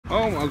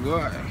Oh my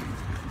god.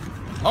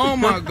 Oh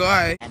my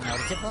god. A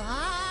noticeable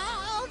hold.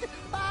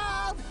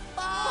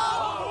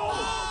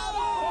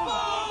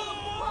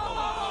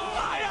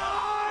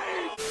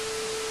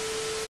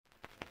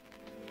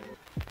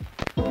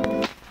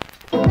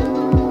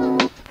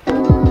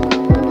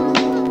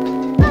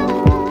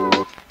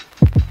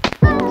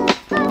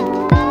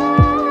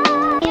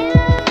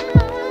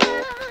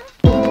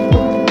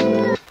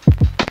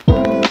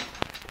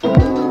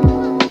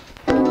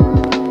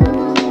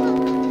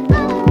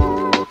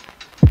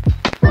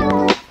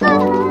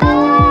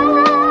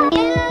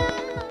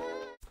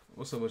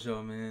 What's up with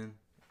y'all, man?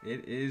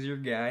 It is your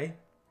guy.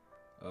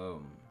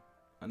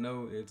 I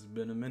know it's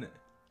been a minute.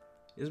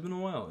 It's been a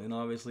while, and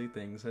obviously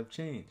things have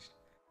changed.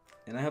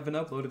 And I haven't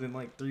uploaded in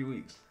like 3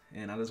 weeks,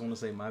 and I just want to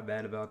say my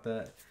bad about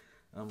that.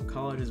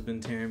 College has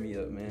been tearing me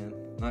up, man.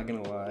 Not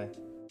gonna lie.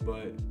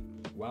 But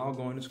while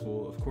going to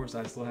school, of course,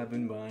 I still have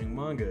been buying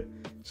manga.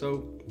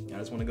 So I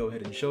just want to go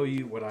ahead and show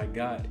you what I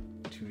got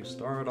to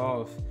start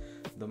off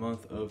the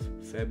month of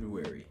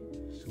February.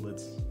 So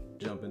let's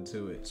jump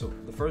into it. So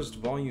the first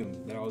volume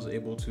that I was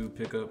able to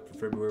pick up for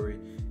February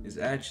is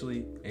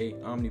actually a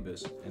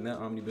omnibus, and that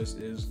omnibus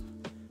is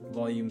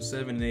volume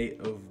 7 and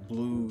 8 of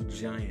Blue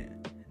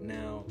Giant.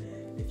 Now,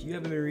 if you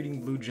haven't been reading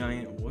Blue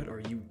Giant, what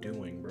are you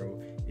doing,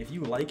 bro? If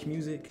you like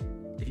music,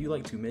 if you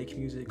like to make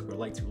music or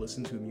like to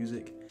listen to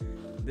music,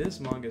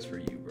 this manga is for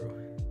you, bro.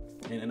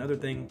 And another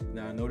thing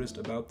that I noticed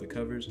about the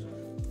covers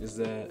is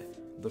that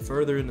the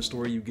further in the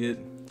story you get,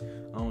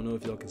 I don't know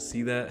if y'all can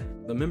see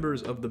that, the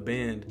members of the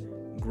band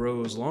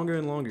grows longer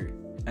and longer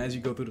as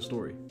you go through the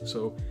story.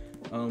 So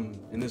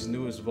in this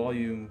newest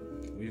volume,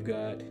 we've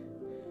got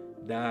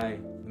Dai,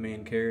 the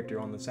main character,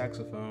 on the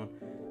saxophone,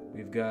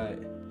 we've got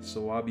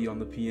Sawabi on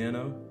the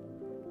piano,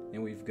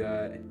 and we've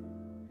got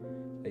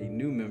a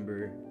new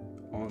member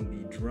on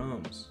the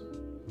drums.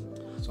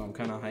 So I'm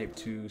kind of hyped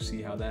to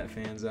see how that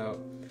fans out.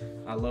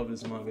 I love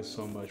this manga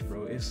so much,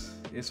 bro.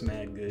 It's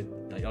mad good.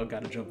 Now, y'all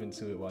gotta jump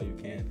into it while you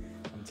can.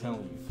 I'm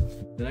telling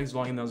you. The next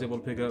volume that I was able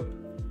to pick up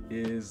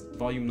is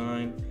volume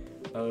 9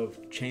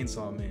 of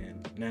Chainsaw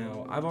Man.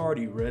 Now, I've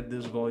already read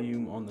this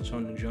volume on the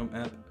Shonen Jump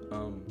app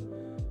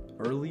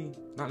early.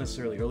 Not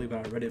necessarily early,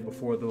 but I read it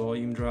before the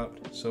volume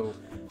dropped. So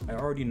I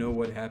already know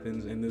what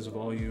happens in this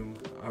volume.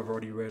 I've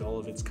already read all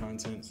of its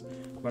contents,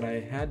 but I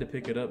had to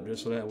pick it up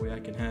just so that way I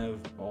can have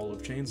all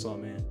of Chainsaw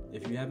Man.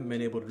 If you haven't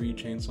been able to read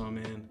Chainsaw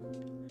Man,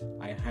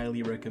 I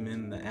highly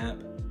recommend the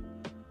app,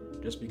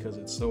 just because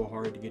it's so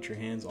hard to get your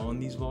hands on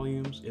these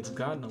volumes. It's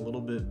gotten a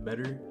little bit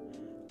better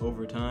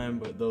over time,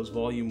 but those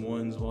volume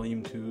 1s,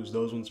 volume 2s,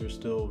 those ones are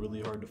still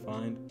really hard to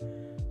find.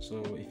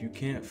 So if you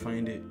can't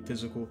find it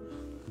physical,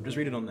 just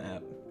read it on the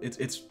app.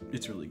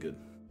 It's really good.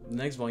 The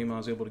next volume I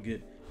was able to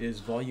get is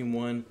volume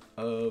 1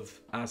 of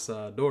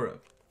Asadora.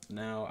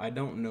 Now, I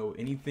don't know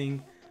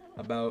anything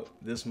about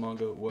this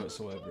manga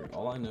whatsoever.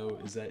 All I know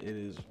is that it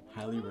is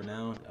highly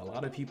renowned. A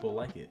lot of people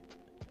like it.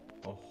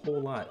 A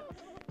whole lot.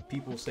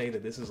 People say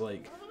that this is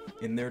like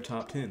in their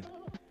top 10.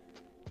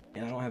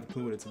 And I don't have a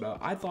clue what it's about.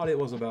 I thought it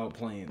was about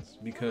planes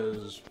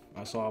because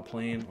I saw a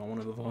plane on one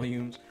of the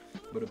volumes,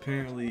 but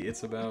apparently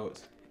it's about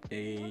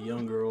a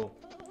young girl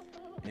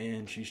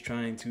and she's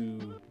trying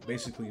to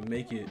basically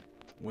make it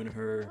when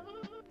her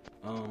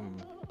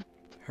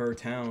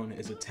town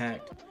is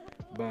attacked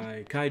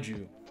by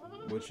kaiju,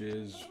 which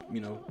is, you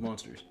know,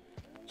 monsters.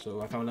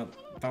 So I found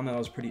that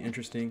was pretty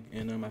interesting,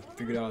 and I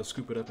figured I'd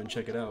scoop it up and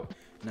check it out.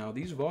 Now,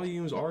 these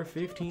volumes are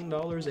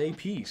 $15 a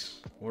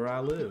piece where I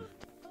live.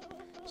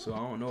 So I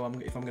don't know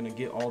if I'm gonna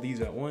get all these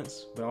at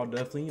once, but I'll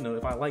definitely, you know,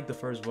 if I like the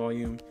first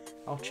volume,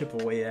 I'll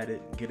chip away at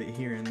it, get it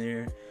here and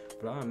there.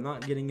 But I'm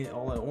not getting it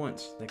all at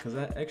once, because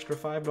that extra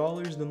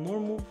 $5 than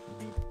normal would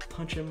be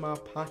punching my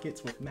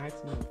pockets with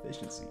maximum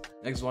efficiency.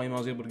 Next volume I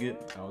was able to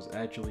get, I was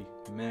actually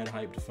mad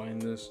hyped to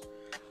find this,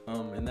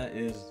 and that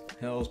is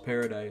Hell's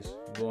Paradise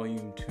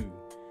Volume 2.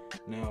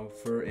 Now,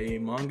 for a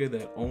manga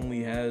that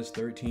only has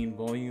 13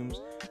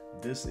 volumes,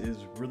 this is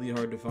really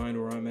hard to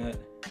find where I'm at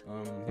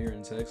here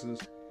in Texas.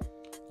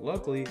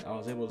 Luckily, I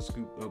was able to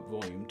scoop up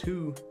volume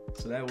 2,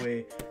 so that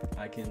way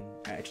I can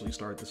actually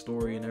start the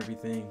story and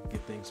everything,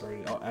 get things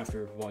started out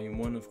after volume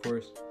 1, of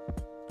course.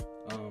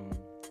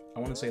 I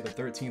want to say the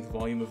 13th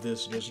volume of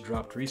this just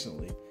dropped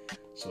recently,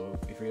 so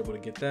if you're able to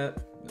get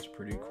that, that's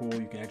pretty cool.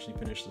 You can actually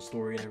finish the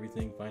story and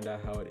everything, find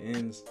out how it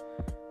ends.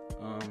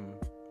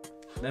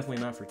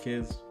 Definitely not for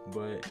kids,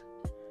 but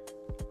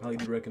I highly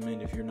do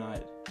recommend if you're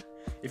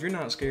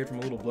not scared from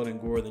a little blood and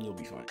gore, then you'll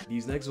be fine.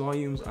 These next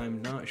volumes, I'm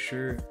not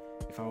sure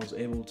if I was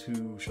able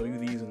to show you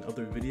these in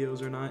other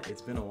videos or not.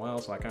 It's been a while,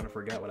 so I kind of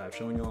forgot what I've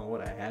shown y'all and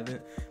what I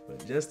haven't,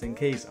 but just in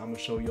case, I'm gonna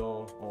show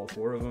y'all all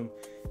 4 of them,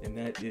 and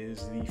that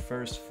is the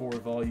first 4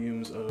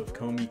 volumes of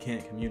Komi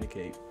Can't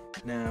Communicate.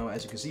 Now,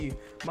 as you can see,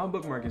 my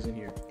bookmark is in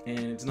here, and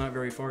it's not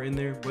very far in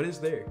there, but it's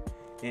there.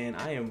 And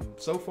I am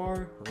so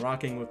far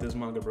rocking with this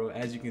manga, bro.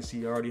 As you can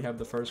see, I already have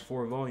the first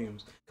 4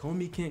 volumes.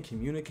 Komi Can't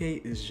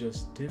Communicate is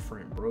just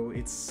different, bro.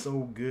 It's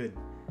so good.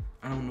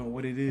 I don't know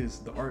what it is.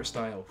 The art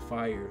style,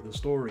 fire. The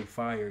story,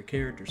 fire.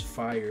 Characters,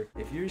 fire.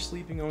 If you're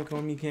sleeping on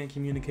Komi Can't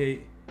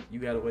Communicate, you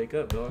gotta wake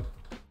up, dog.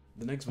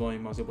 The next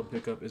volume I was able to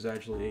pick up is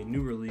actually a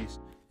new release,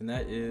 and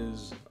that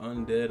is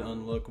Undead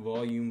Unluck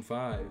Volume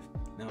 5.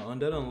 Now,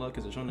 Undead Unluck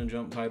is a Shonen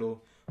Jump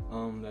title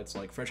that's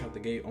like fresh out the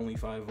gate, only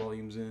 5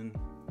 volumes in.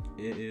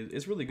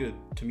 It's really good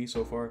to me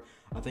so far.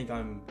 I think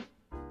I'm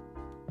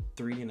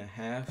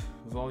 3.5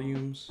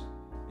 volumes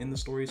in the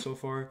story so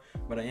far,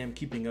 but I am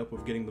keeping up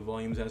with getting the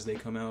volumes as they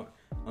come out,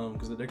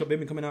 because they've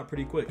been coming out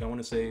pretty quick. I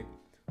want to say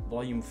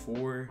Volume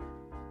 4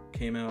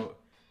 came out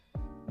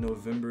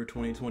November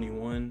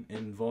 2021,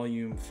 and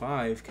Volume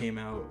 5 came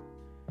out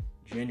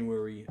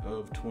January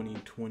of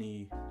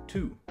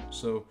 2022.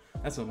 So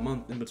that's a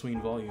month in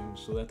between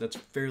volumes. So that's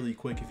fairly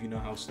quick if you know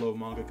how slow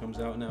manga comes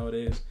out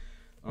nowadays.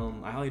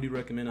 I highly do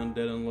recommend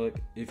Undead Unluck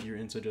if you're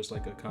into just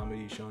like a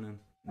comedy shonen.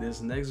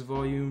 This next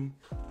volume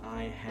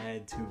I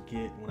had to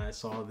get when I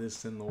saw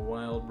this in the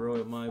wild, bro,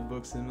 at my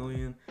Books A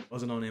Million. It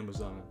wasn't on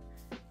Amazon.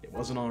 It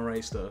wasn't on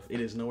Right Stuff.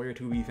 It is nowhere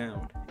to be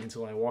found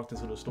until I walked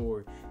into the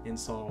store and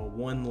saw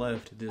one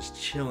left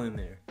just chilling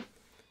there.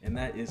 And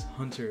that is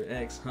Hunter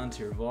x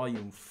Hunter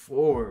Volume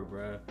 4,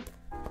 bruh.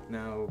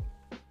 Now,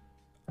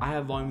 I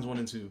have Volumes 1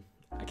 and 2.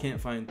 I can't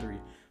find 3.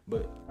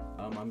 But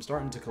I'm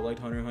starting to collect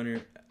Hunter x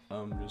Hunter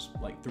just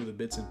like through the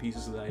bits and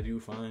pieces that I do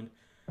find.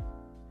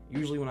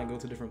 Usually when I go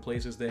to different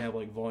places, they have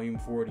like Volume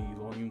 40,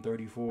 Volume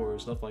 34,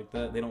 stuff like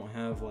that. They don't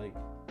have like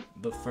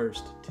the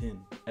first 10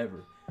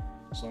 ever.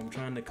 So I'm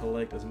trying to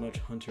collect as much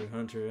Hunter x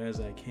Hunter as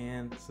I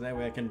can, so that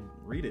way I can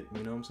read it,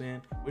 you know what I'm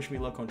saying? Wish me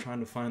luck on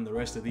trying to find the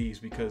rest of these,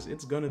 because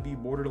it's gonna be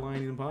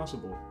borderline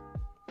impossible.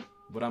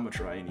 But I'm gonna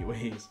try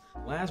anyways.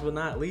 Last but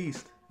not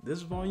least,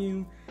 this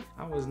volume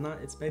I was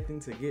not expecting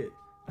to get.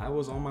 I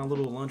was on my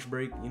little lunch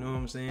break, you know what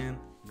I'm saying?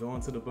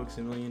 Going to the Books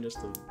A Million just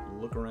to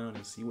look around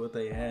and see what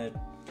they had.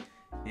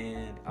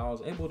 And I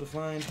was able to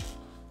find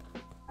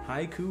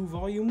Haiku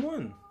Volume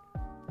 1.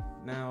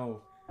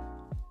 Now,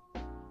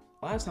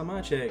 last time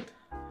I checked,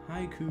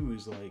 Haiku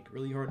is like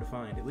really hard to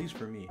find, at least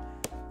for me.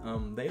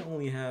 They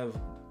only have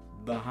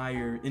the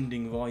higher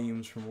ending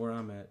volumes from where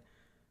I'm at.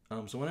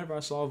 So whenever I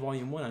saw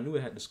Volume 1, I knew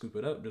I had to scoop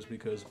it up just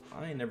because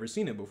I ain't never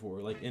seen it before,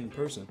 like in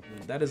person.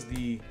 That is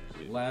the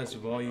last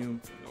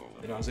volume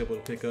that I was able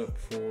to pick up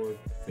for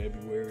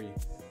February.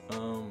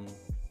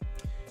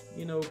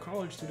 You know,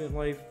 college student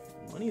life,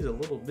 money's a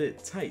little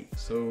bit tight,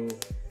 so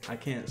I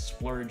can't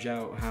splurge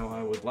out how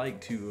I would like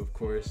to, of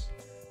course.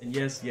 And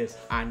yes,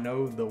 I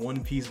know the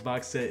One Piece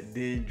box set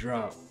did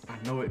drop. I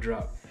know it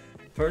dropped.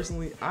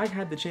 Personally, I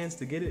had the chance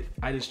to get it.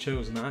 I just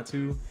chose not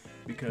to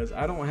because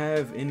I don't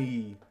have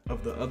any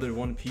of the other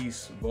One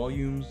Piece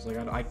volumes. Like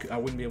I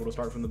wouldn't be able to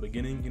start from the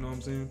beginning, you know what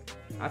I'm saying?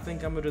 I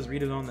think I'm gonna just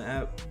read it on the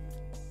app,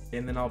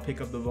 and then I'll pick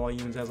up the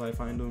volumes as I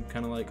find them,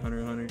 kind of like Hunter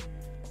x Hunter.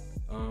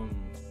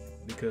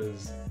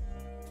 Because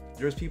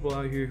there's people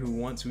out here who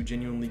want to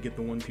genuinely get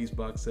the One Piece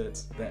box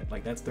sets,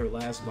 that's their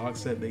last box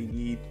set they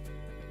need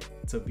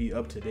to be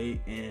up to date,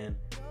 and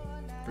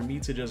for me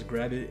to just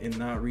grab it and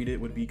not read it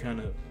would be kind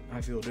of, I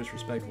feel,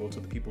 disrespectful to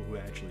the people who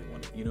actually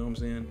want it, you know what I'm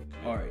saying?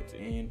 Alright,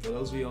 and for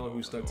those of y'all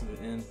who stuck to the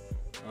end,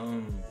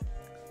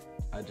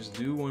 I just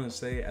do want to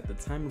say at the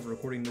time of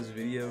recording this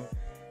video,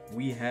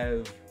 we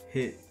have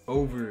hit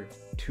over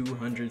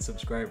 200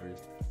 subscribers.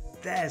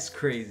 That's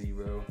crazy,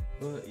 bro.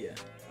 But yeah,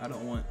 I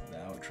don't want the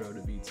outro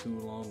to be too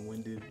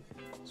long-winded,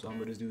 so I'm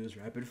gonna just do this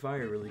rapid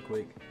fire really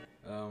quick.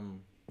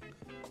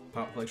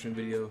 Pop collection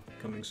video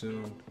coming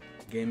soon.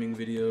 Gaming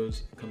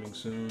videos coming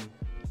soon.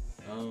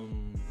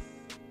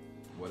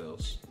 What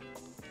else?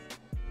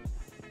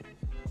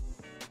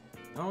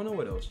 I don't know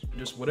what else.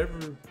 Just whatever.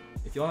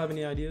 If y'all have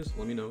any ideas,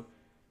 let me know.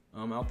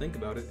 I'll think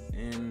about it,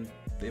 and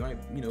they might,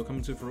 come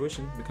into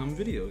fruition, become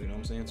videos, you know what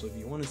I'm saying? So if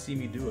you want to see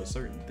me do a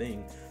certain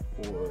thing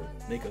or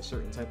make a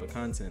certain type of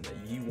content that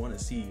you want to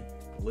see,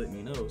 let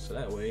me know, so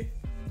that way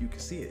you can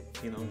see it,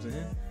 you know what I'm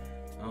saying?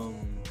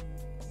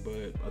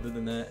 But other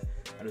than that,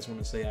 I just want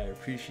to say I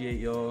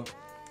appreciate y'all.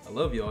 I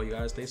love y'all. You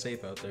guys stay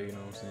safe out there, you know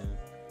what I'm saying?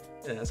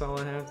 Yeah, that's all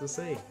I have to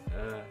say.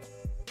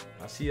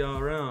 I'll see y'all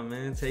around,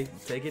 man. Take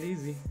it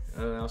easy.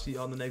 I'll see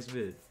y'all in the next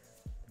vid.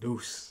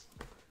 Deuce.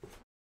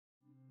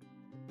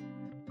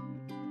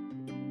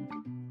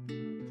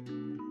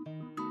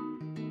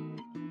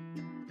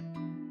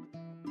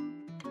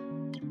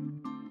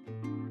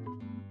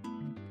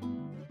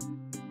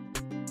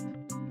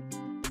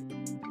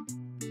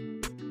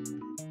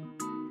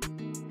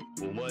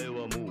 "お前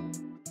はもう